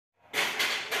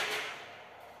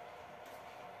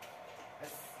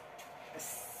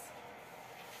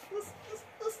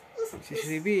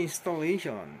CCTV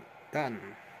installation done.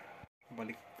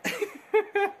 Balik.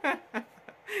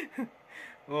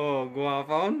 Oh,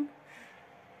 guwapon.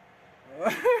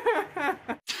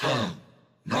 10,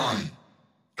 9,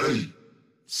 8,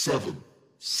 7,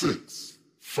 6,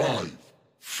 5,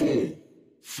 4,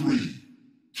 3,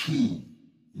 2,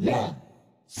 1,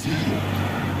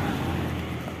 0.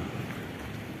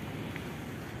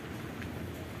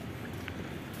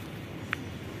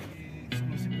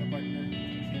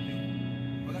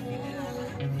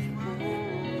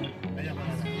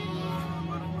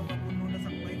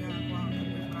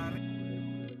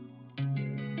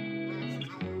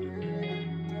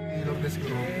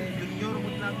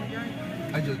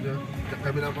 Ay, Jojo.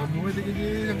 Kami lang pamuhay.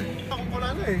 Ako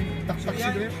wala na eh. Tak-taksi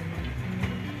na yun.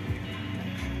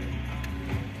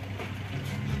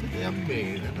 Ito yung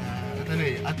main. Ito na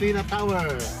eh. Athena Tower.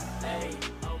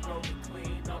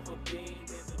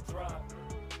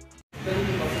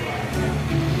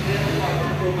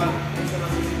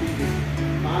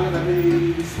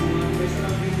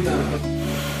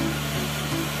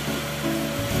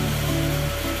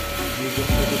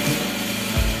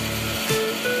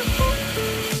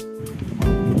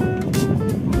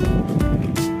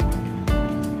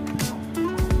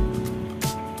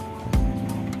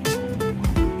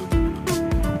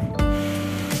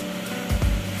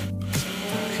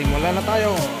 Simula na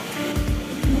tayo.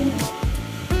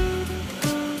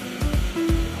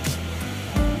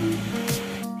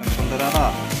 Nagpundara ka.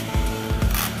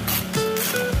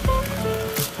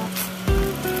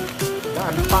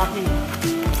 Unpacking.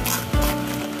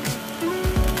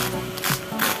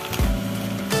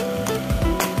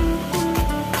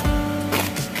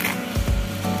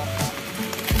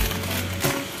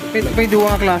 May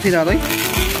dua ka klase datoy?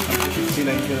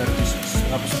 59 na 36.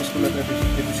 Tapos mas pula na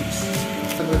 56.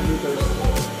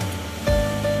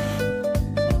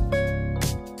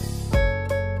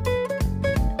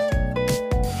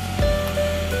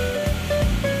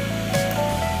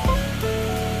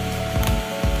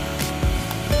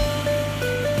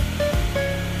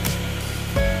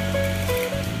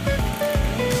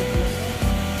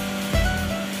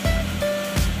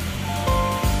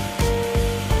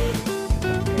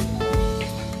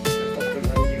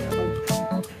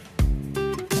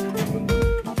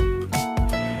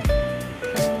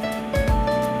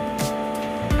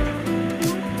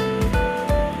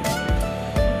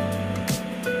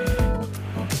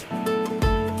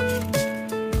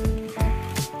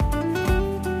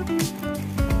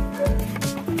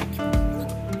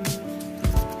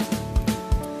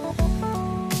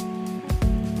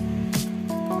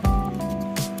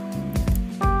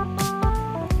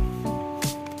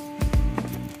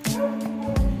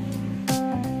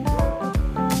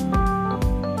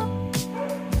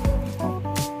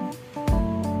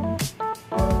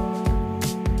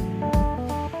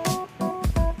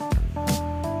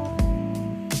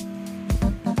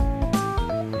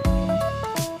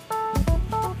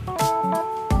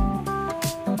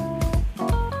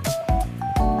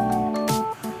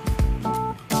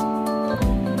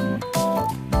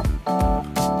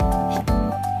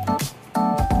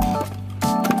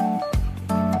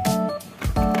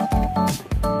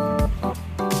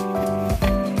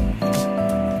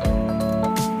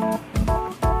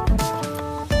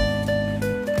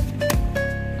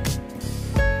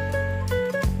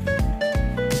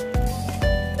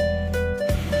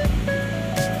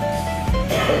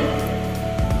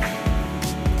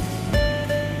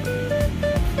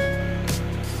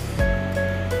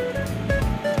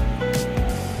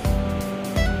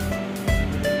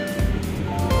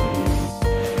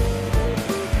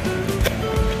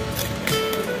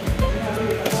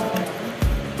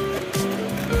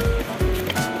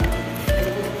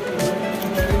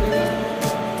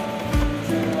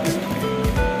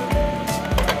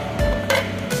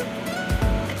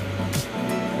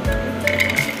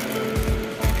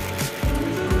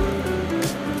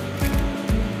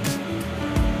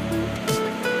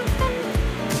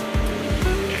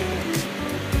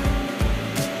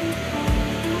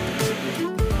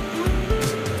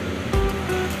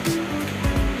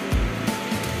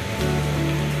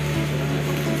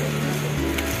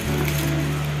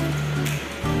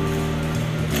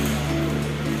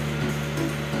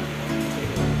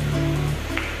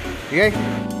 Sige. Ito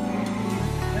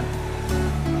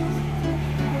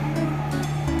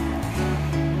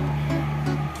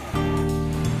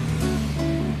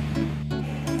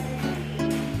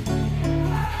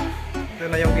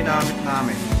na yung ginamit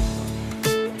namin.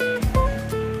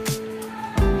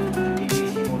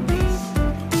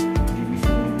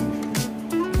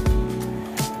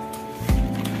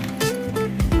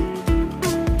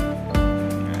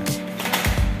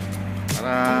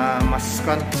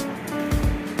 American.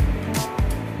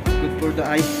 Good for the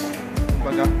eyes.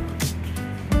 Baga.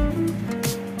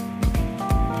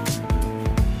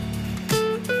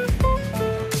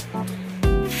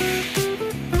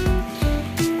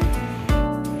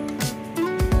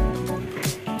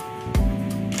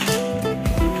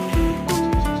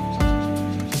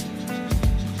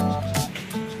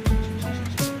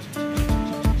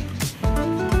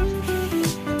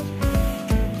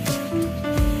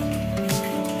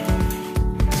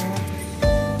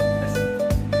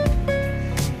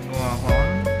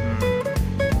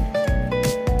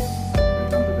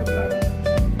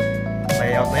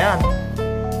 Layout na yan.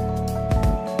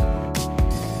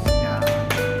 Yan.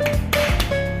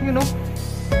 You know.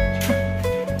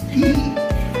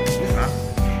 Ha?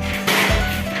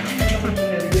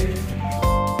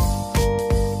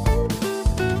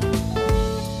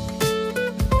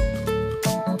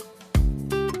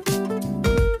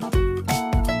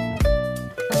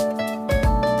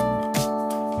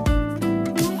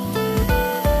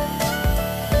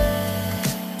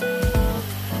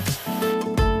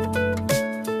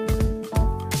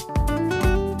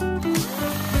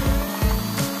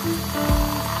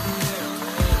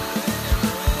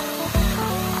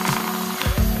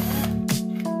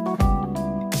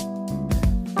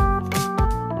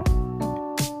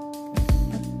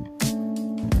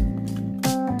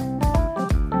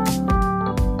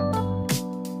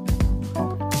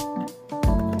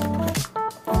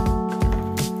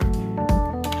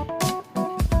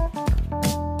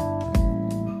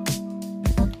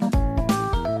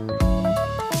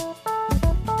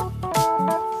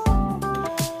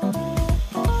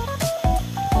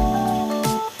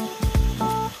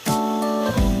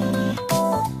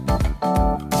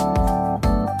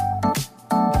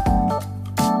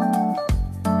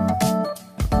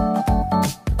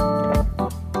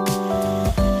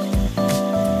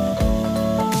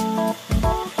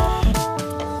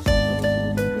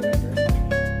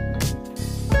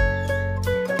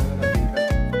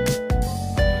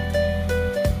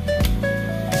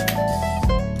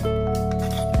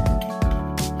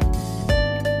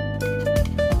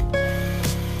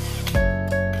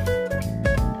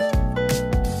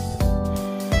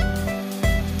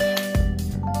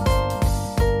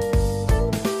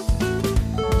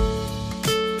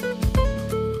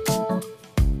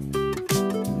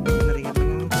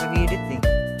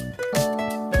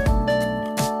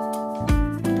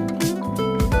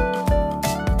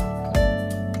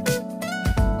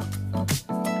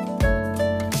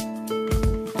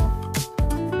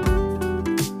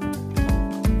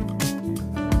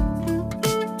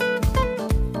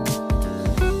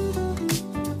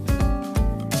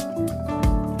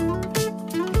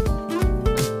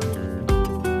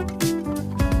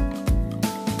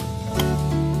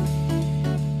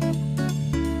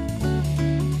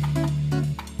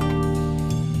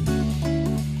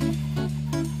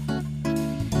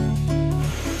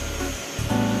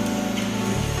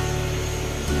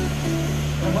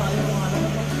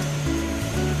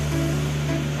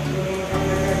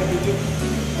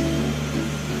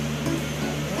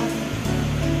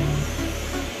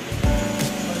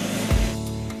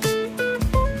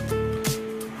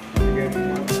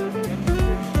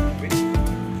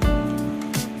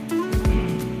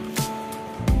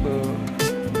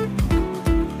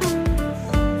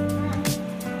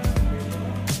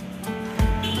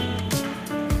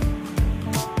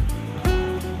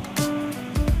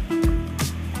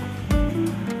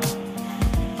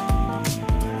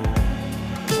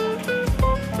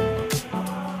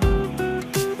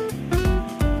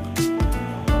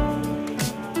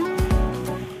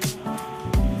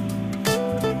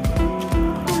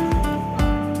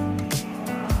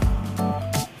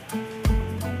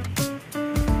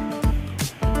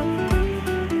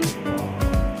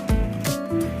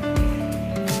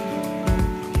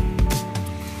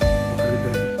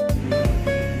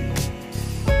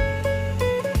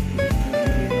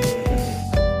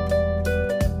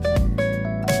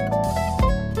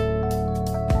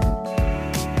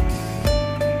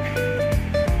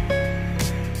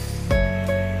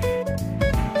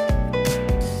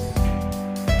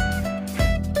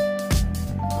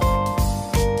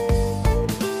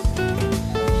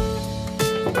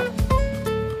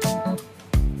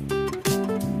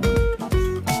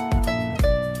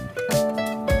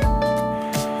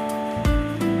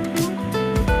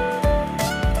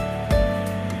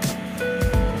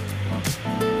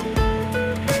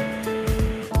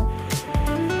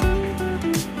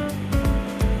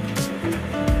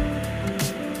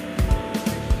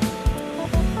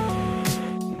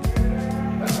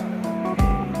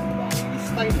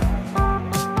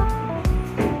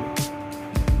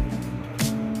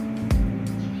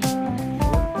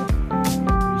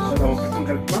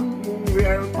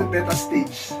 beta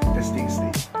stage. Testing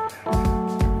stage.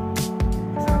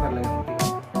 Sana talaga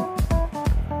tingnan.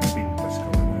 Pintas ka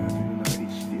wala natin yung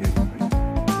naka-HDMI.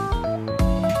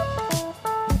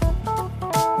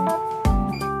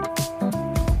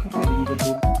 Kapag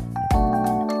dito.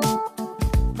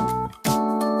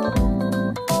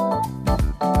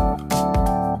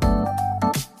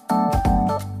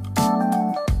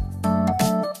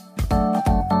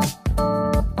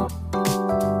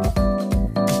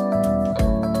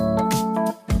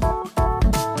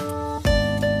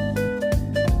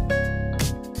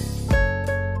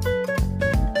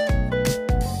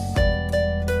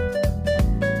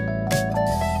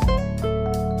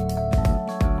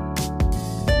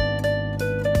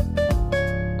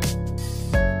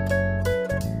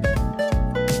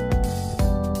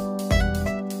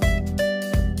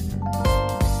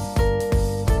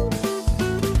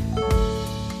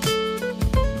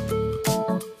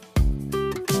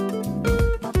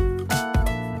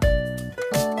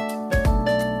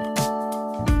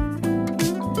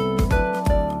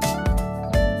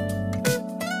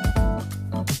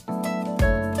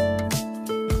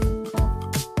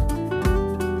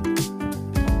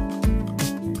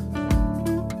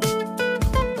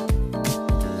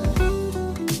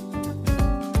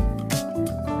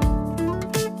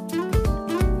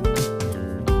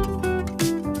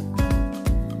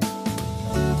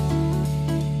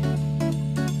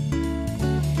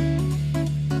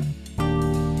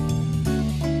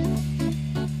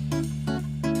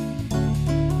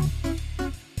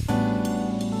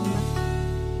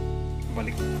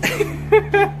 Balik.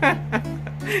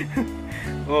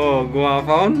 Oh,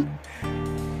 guwapon.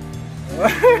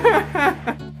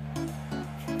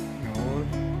 Yun.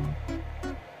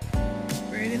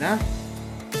 Pwede na.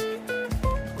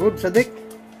 Good, sadik.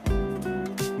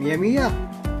 Mia Mia.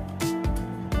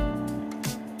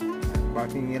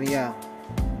 Parking area.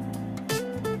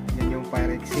 Yan yung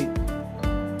fire exit.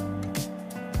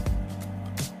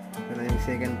 Ito na yung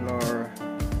second floor.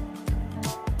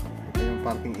 Ito yung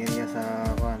parking area sa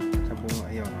bunga.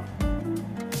 Ayun, no?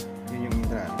 Yun yung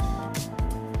entrance.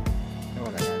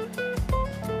 Wala yan.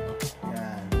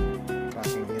 Yan.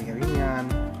 Parking area rin yan.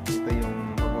 Ito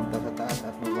yung papunta sa taas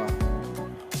at baba.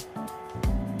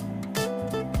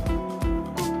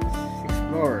 6th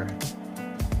floor.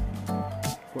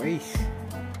 Kuwais.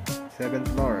 7th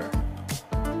floor.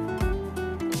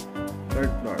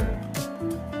 3rd floor.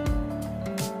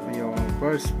 Ito yung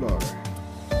 1st floor.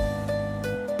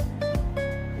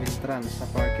 Entrance sa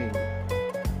parking.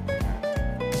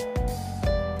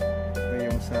 Ito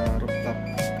yung sa rooftop.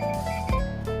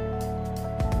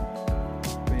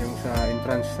 Ito yung sa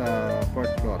entrance sa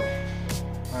 4th floor.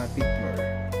 5th floor.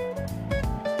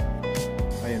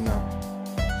 Ayun na.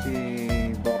 Si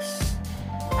Boss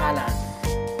Alan.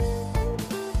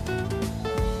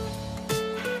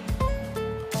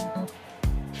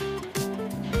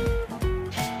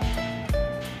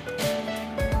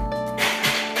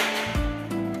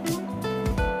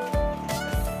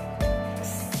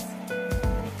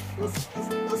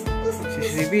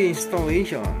 CCTV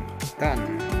installation done.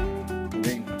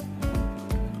 Okay.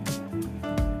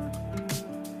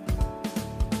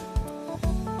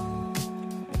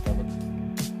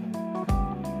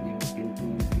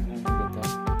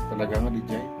 Talaga nga di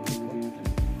Jay.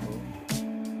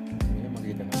 Hindi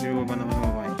makita na. Di ba ba naman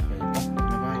mabay?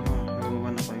 Mabay mo. Di ba ba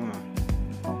na kayo mo?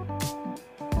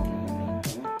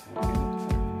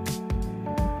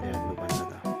 Ayan, baba na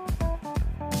ito.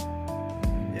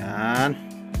 Yan.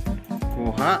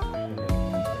 Kuha.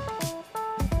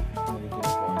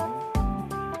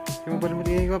 Yung ba naman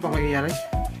tingin ko? Pang iyalis?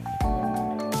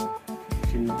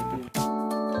 Sinakit